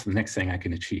 well, what's the next thing I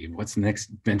can achieve? What's the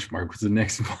next benchmark? What's the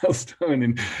next milestone?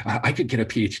 And I could get a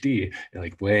PhD. You're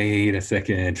like, wait a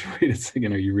second.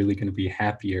 Are you really going to be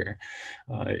happier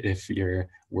if you're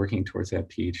working towards that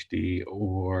PhD,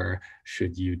 or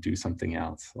should you do something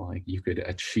else? Like, you could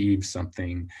achieve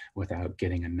something without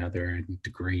getting another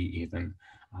degree even,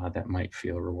 that might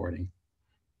feel rewarding.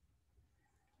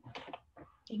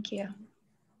 Thank you.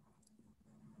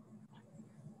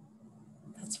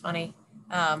 That's funny.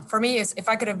 For me, if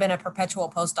I could have been a perpetual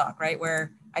postdoc, right,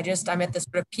 where I'm at this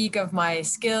sort of peak of my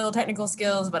technical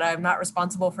skills, but I'm not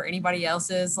responsible for anybody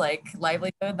else's like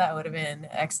livelihood, that would have been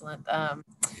excellent.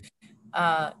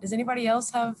 Does anybody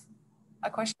else have a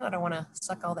question? I don't want to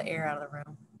suck all the air out of the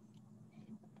room.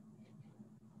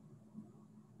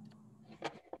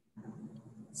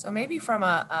 So maybe from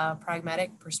a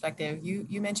pragmatic perspective,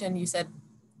 you mentioned, you said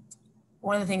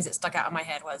one of the things that stuck out in my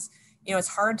head was, you know, it's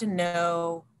hard to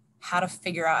know how to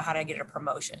figure out how to get a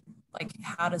promotion. Like,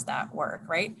 how does that work,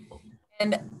 right?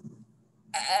 And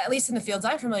at least in the fields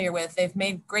I'm familiar with, they've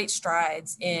made great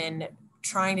strides in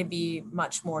trying to be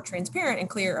much more transparent and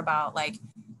clear about, like,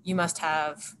 you must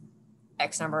have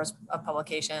X numbers of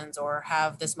publications, or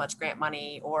have this much grant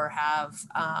money, or have,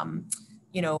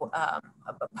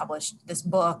 published this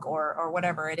book, or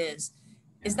whatever it is.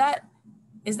 Is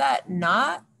that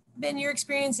not been your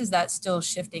experience? Is that still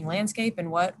shifting landscape? And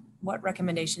what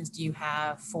recommendations do you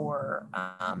have for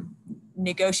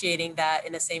negotiating that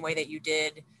in the same way that you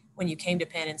did when you came to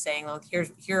Penn and saying, look,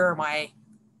 here are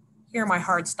my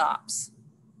hard stops?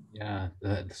 Yeah,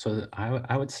 so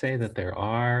I would say that there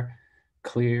are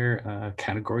clear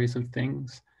categories of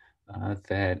things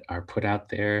that are put out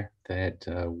there that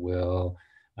will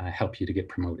help you to get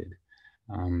promoted.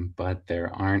 But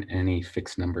there aren't any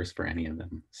fixed numbers for any of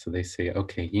them. So they say,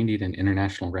 okay, you need an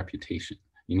international reputation,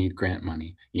 you need grant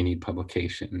money, you need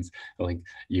publications. Like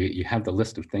you have the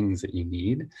list of things that you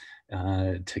need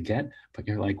to get, but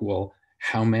you're like, well,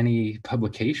 how many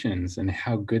publications, and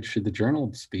how good should the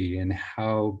journals be, and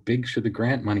how big should the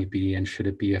grant money be, and should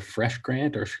it be a fresh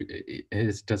grant, or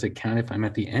does it count if I'm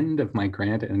at the end of my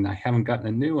grant and I haven't gotten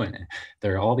a new one?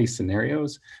 There are all these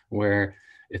scenarios where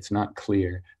it's not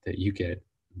clear that you get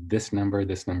this number,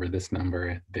 this number, this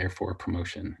number, therefore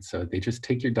promotion. So they just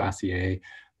take your dossier,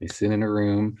 they sit in a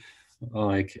room,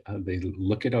 they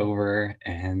look it over,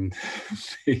 and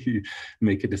they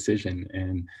make a decision.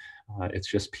 And it's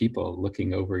just people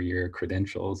looking over your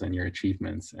credentials and your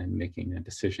achievements and making a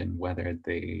decision whether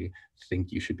they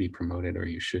think you should be promoted or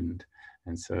you shouldn't.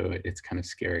 And so it's kind of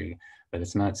scary, but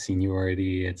it's not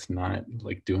seniority. It's not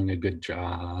like doing a good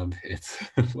job. It's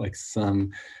like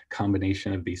some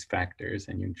combination of these factors,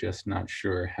 and you're just not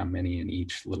sure how many in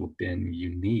each little bin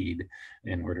you need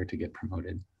in order to get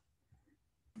promoted.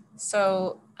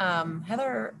 So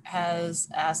Heather has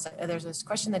asked, there's this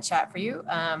question in the chat for you.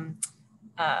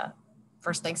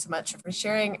 First, thanks so much for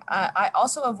sharing. I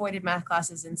also avoided math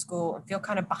classes in school and feel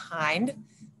kind of behind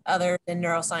other than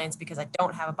neuroscience because I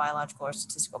don't have a biological or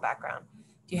statistical background.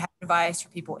 Do you have advice for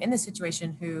people in this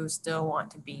situation who still want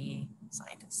to be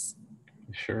scientists?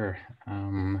 Sure.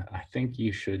 I think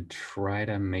you should try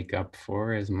to make up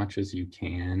for as much as you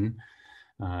can,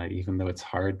 even though it's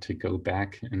hard to go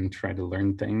back and try to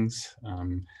learn things,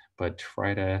 but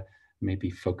try to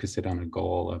maybe focus it on a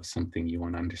goal of something you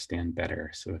want to understand better.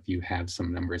 So if you have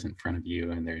some numbers in front of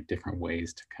you and there are different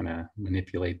ways to kind of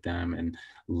manipulate them and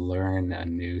learn a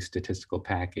new statistical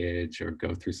package, or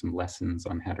go through some lessons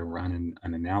on how to run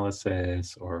an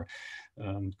analysis, or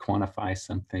quantify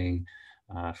something,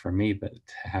 for me, but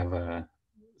to have a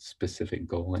specific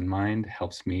goal in mind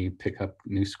helps me pick up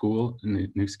new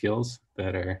skills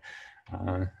that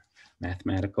are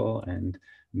mathematical and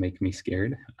make me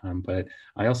scared. But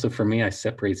I also, for me, I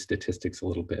separate statistics a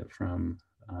little bit from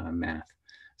math.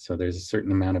 So there's a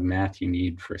certain amount of math you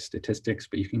need for statistics,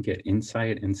 but you can get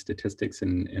insight in statistics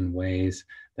in ways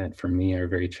that for me are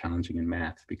very challenging in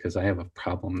math, because I have a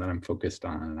problem that I'm focused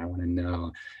on and I want to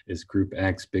know, is group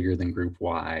X bigger than group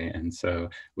Y? And so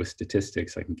with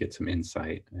statistics, I can get some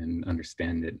insight and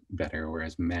understand it better.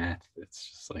 Whereas math,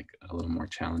 it's just like a little more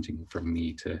challenging for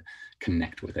me to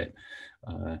connect with it.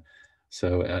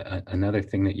 So another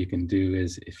thing that you can do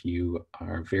is, if you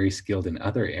are very skilled in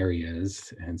other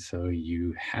areas, and so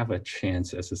you have a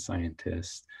chance as a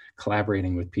scientist,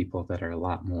 collaborating with people that are a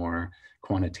lot more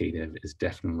quantitative is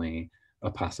definitely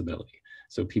a possibility.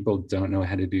 So people don't know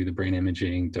how to do the brain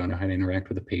imaging, don't know how to interact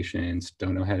with the patients,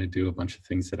 don't know how to do a bunch of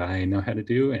things that I know how to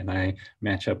do. And I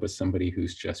match up with somebody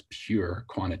who's just pure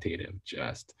quantitative,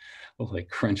 just like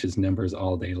crunches numbers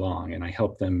all day long. And I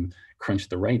help them crunch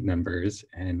the right numbers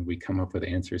and we come up with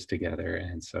answers together.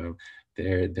 And so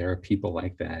there are people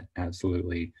like that,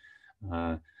 absolutely.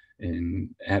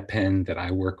 At Penn that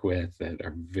I work with that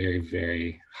are very,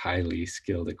 very highly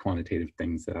skilled at quantitative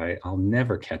things that I'll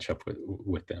never catch up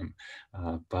with them.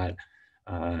 But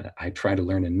I try to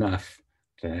learn enough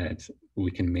that we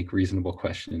can make reasonable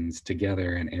questions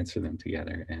together and answer them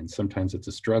together. And sometimes it's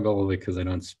a struggle because I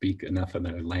don't speak enough of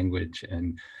their language.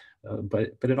 And but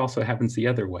it also happens the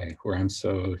other way, where I'm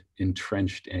so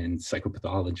entrenched in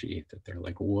psychopathology that they're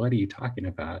like, what are you talking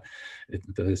about?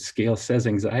 The scale says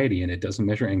anxiety and it doesn't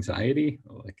measure anxiety.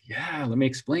 Like, yeah, let me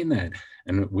explain that.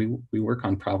 And we work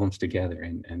on problems together,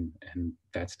 and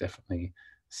that's definitely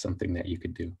something that you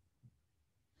could do.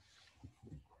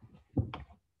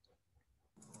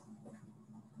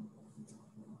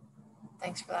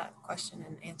 Thanks for that question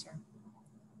and answer.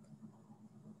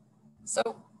 So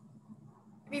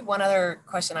maybe one other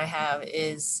question I have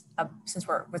is, since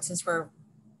we're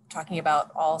talking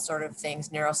about all sort of things,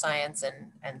 neuroscience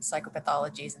and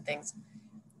psychopathologies and things,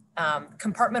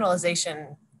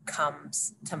 compartmentalization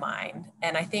comes to mind.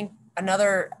 And I think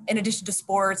in addition to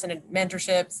sports and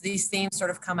mentorships, these themes sort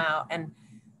of come out. And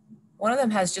one of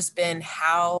them has just been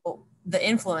how the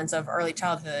influence of early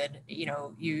childhood,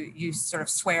 you sort of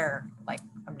swear, like,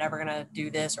 I'm never gonna do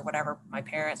this or whatever, my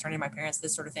parents or any of my parents,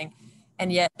 this sort of thing.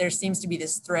 And yet there seems to be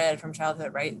this thread from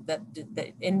childhood, right? That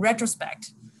in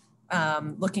retrospect,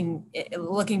 looking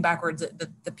backwards,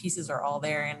 the pieces are all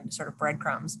there and sort of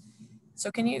breadcrumbs.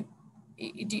 So can you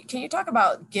talk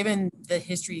about, given the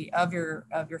history of your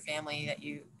family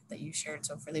that you shared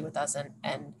so freely with us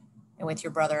and with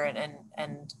your brother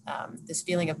and this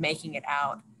feeling of making it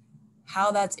out,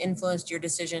 how that's influenced your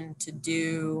decision to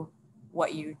do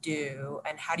what you do,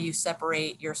 and how do you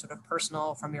separate your sort of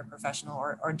personal from your professional,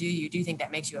 or do you think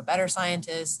that makes you a better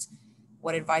scientist?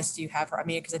 What advice do you have for,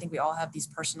 because I think we all have these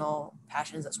personal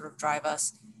passions that sort of drive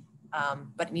us,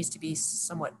 but it needs to be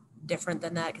somewhat different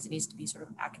than that, because it needs to be sort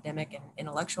of academic and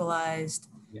intellectualized.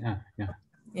 Yeah.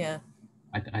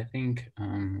 I think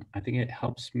it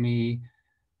helps me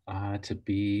to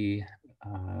be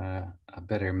a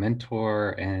better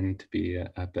mentor and to be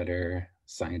a better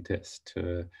scientist,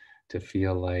 to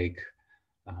feel like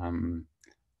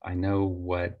I know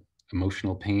what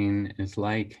emotional pain is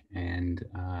like, and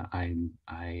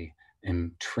I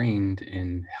am trained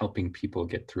in helping people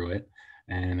get through it.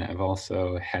 And I've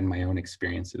also had my own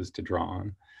experiences to draw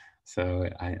on. So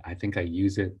I think I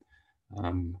use it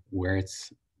where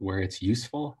it's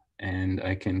useful, and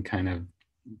I can kind of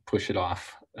push it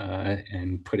off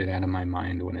and put it out of my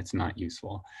mind when it's not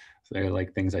useful. So they're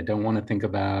like things I don't want to think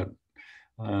about,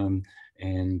 but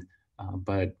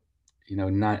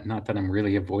not that I'm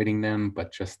really avoiding them,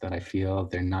 but just that I feel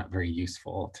they're not very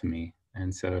useful to me.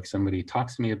 And so if somebody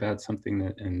talks to me about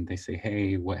something and they say,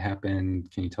 hey, what happened?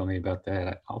 Can you tell me about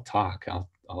that? I'll talk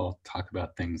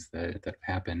about things that have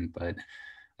happened, but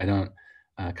I don't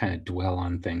kind of dwell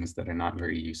on things that are not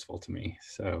very useful to me.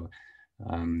 So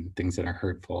things that are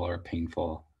hurtful or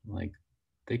painful, like,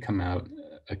 they come out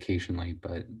occasionally,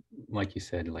 but like you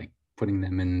said, like putting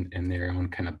them in their own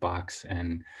kind of box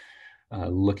and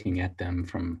looking at them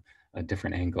from a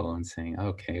different angle and saying,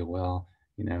 okay, well,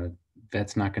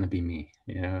 that's not going to be me.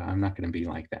 I'm not going to be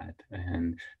like that.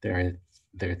 And there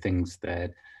are things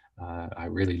that I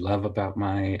really love about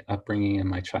my upbringing and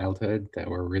my childhood that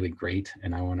were really great,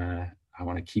 and I want to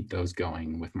keep those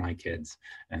going with my kids.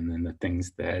 And then the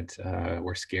things that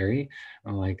were scary,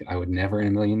 like, I would never in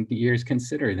a million years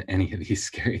consider any of these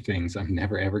scary things. I'm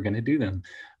never ever going to do them.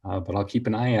 But I'll keep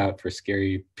an eye out for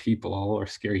scary people or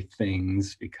scary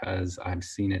things, because I've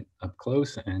seen it up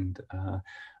close, and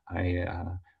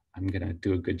I'm going to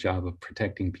do a good job of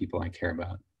protecting people I care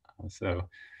about. So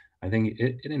I think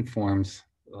it informs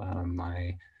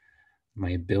my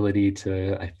ability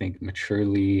to, I think,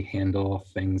 maturely handle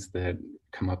things that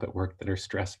come up at work that are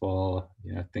stressful,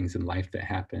 things in life that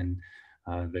happen.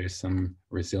 There's some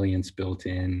resilience built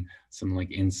in, some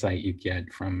like insight you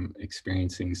get from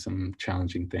experiencing some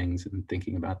challenging things and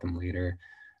thinking about them later.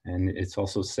 And it's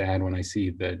also sad when I see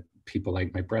that people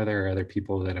like my brother or other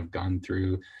people that have gone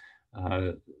through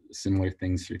similar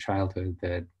things through childhood,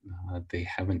 that they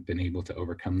haven't been able to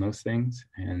overcome those things.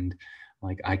 And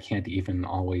like, I can't even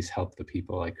always help the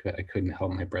people. I couldn't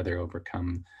help my brother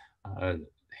overcome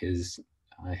his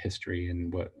history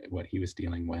and what he was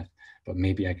dealing with, but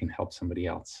maybe I can help somebody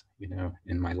else,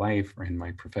 in my life or in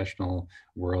my professional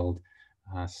world.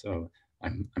 So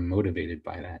I'm motivated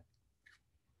by that.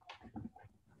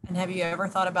 And have you ever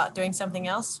thought about doing something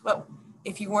else? Well,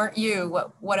 if you weren't you,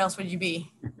 what else would you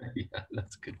be? Yeah,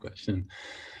 that's a good question.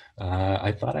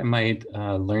 I thought I might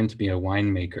learn to be a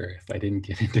winemaker if I didn't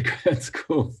get into grad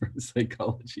school for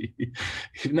psychology,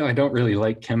 even though I don't really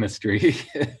like chemistry.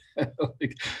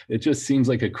 Like, it just seems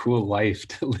like a cool life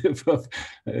to live up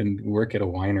and work at a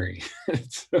winery.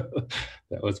 So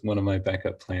that was one of my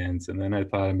backup plans. And then I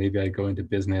thought maybe I'd go into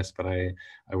business, but I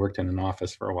worked in an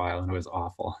office for a while and it was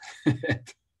awful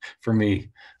for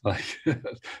me. Like,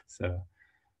 so,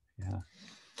 yeah.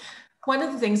 One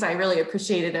of the things I really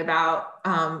appreciated about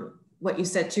what you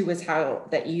said too was how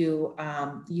that you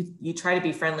try to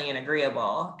be friendly and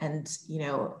agreeable, and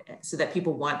so that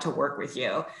people want to work with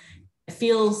you. It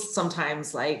feels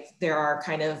sometimes like there are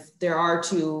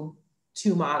two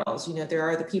models. There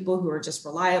are the people who are just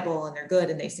reliable and they're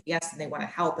good and they say yes and they want to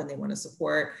help and they want to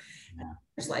support. Yeah.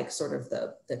 There's like sort of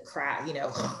the crowd,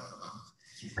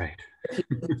 Right.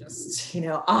 People who just, you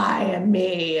know, I am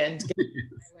me and get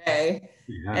away.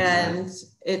 Yeah, and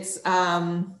it's,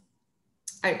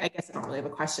 I guess I don't really have a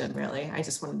question, really. I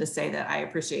just wanted to say that I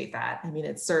appreciate that. I mean,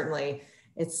 it's certainly,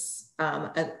 it's,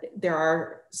 there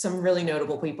are some really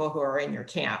notable people who are in your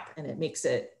camp, and it makes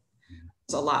it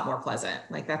a lot more pleasant.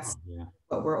 Like that's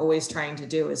what we're always trying to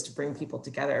do, is to bring people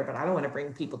together, but I don't want to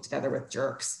bring people together with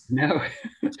jerks. No,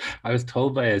 I was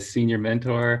told by a senior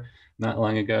mentor not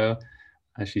long ago,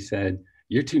 she said,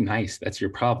 "You're too nice. That's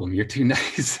your problem. You're too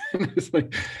nice." And it's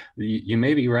like, you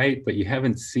may be right, but you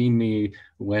haven't seen me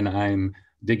when I'm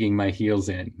digging my heels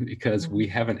in, because we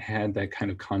haven't had that kind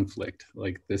of conflict.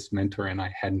 Like this mentor and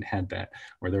I hadn't had that,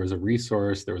 where there was a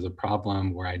resource, there was a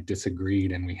problem where I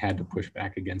disagreed and we had to push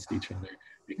back against each other,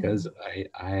 because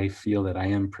I feel that I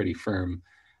am pretty firm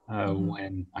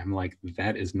when I'm like,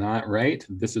 that is not right.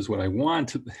 This is what I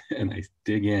want. And I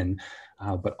dig in.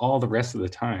 But all the rest of the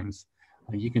times,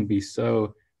 you can be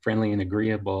so friendly and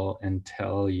agreeable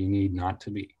until you need not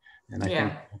to be. And I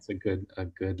think that's a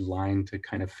good line to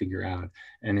kind of figure out.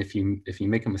 And if you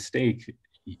make a mistake,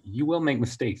 you will make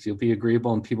mistakes. You'll be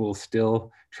agreeable and people will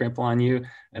still trample on you.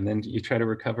 And then you try to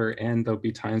recover, and there'll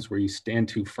be times where you stand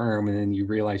too firm and then you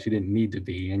realize you didn't need to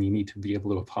be, and you need to be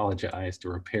able to apologize to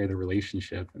repair the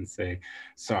relationship and say,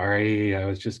 sorry, I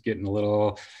was just getting a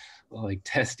little like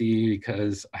testy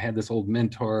because I had this old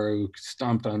mentor who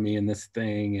stomped on me in this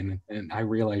thing, and I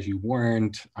realize you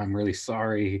weren't. I'm really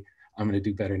sorry. I'm going to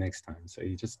do better next time. So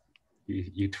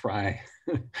you try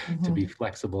to be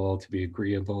flexible, to be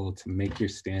agreeable, to make your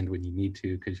stand when you need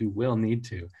to, because you will need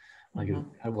to. Like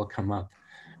it will come up,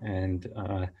 and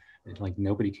like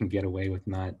nobody can get away with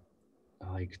not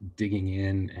like digging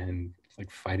in and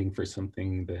like fighting for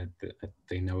something that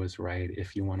they know is right,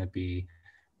 if you want to be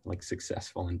like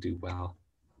successful and do well.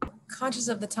 Conscious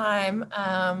of the time,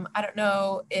 I don't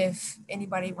know if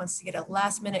anybody wants to get a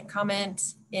last minute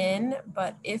comment in,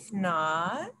 but if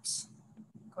not,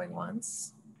 going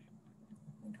once,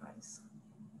 twice.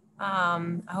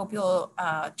 I hope you'll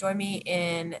join me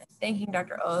in thanking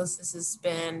Dr. Oz. This has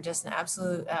been just an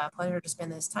absolute pleasure to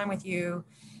spend this time with you.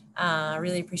 I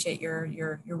really appreciate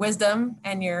your wisdom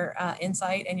and your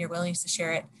insight and your willingness to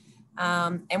share it.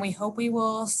 And we hope we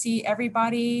will see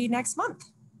everybody next month.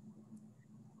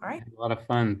 All right. A lot of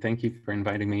fun. Thank you for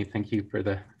inviting me. Thank you for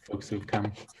the folks who've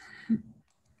come.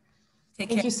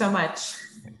 Thank you so much.